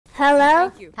Hello?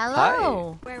 Thank you.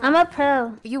 Hello. I'm a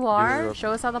pro. You are? You're a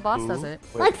Show us how the boss does who? it.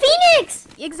 Wait, Like Phoenix!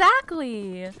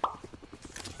 Exactly.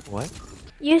 what?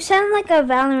 You sound like a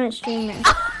Valorant streamer.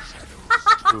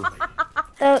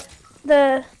 Ooh.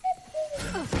 The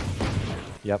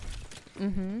Yep,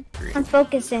 I'm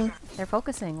focusing. They're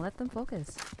focusing. Let them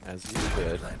focus. as you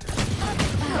should.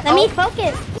 Let me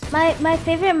focus. My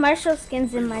favorite Marshall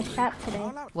skin's in my shop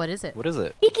today. What is it? What is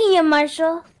it? Speaking of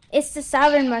Marshall, it's the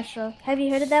Sovereign Marshall. Have you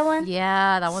heard of that one?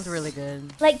 Yeah, that one's really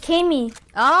good. Like Kami.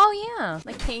 Oh yeah,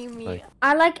 like Kami. Like-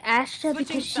 I like Astra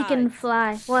because she can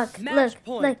fly. Look, look,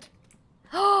 look.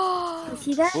 You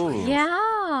see that? Ooh.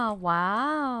 Yeah.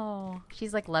 Wow.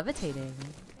 She's like levitating.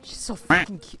 She's so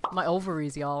fucking cute. My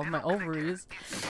ovaries, y'all. My ovaries.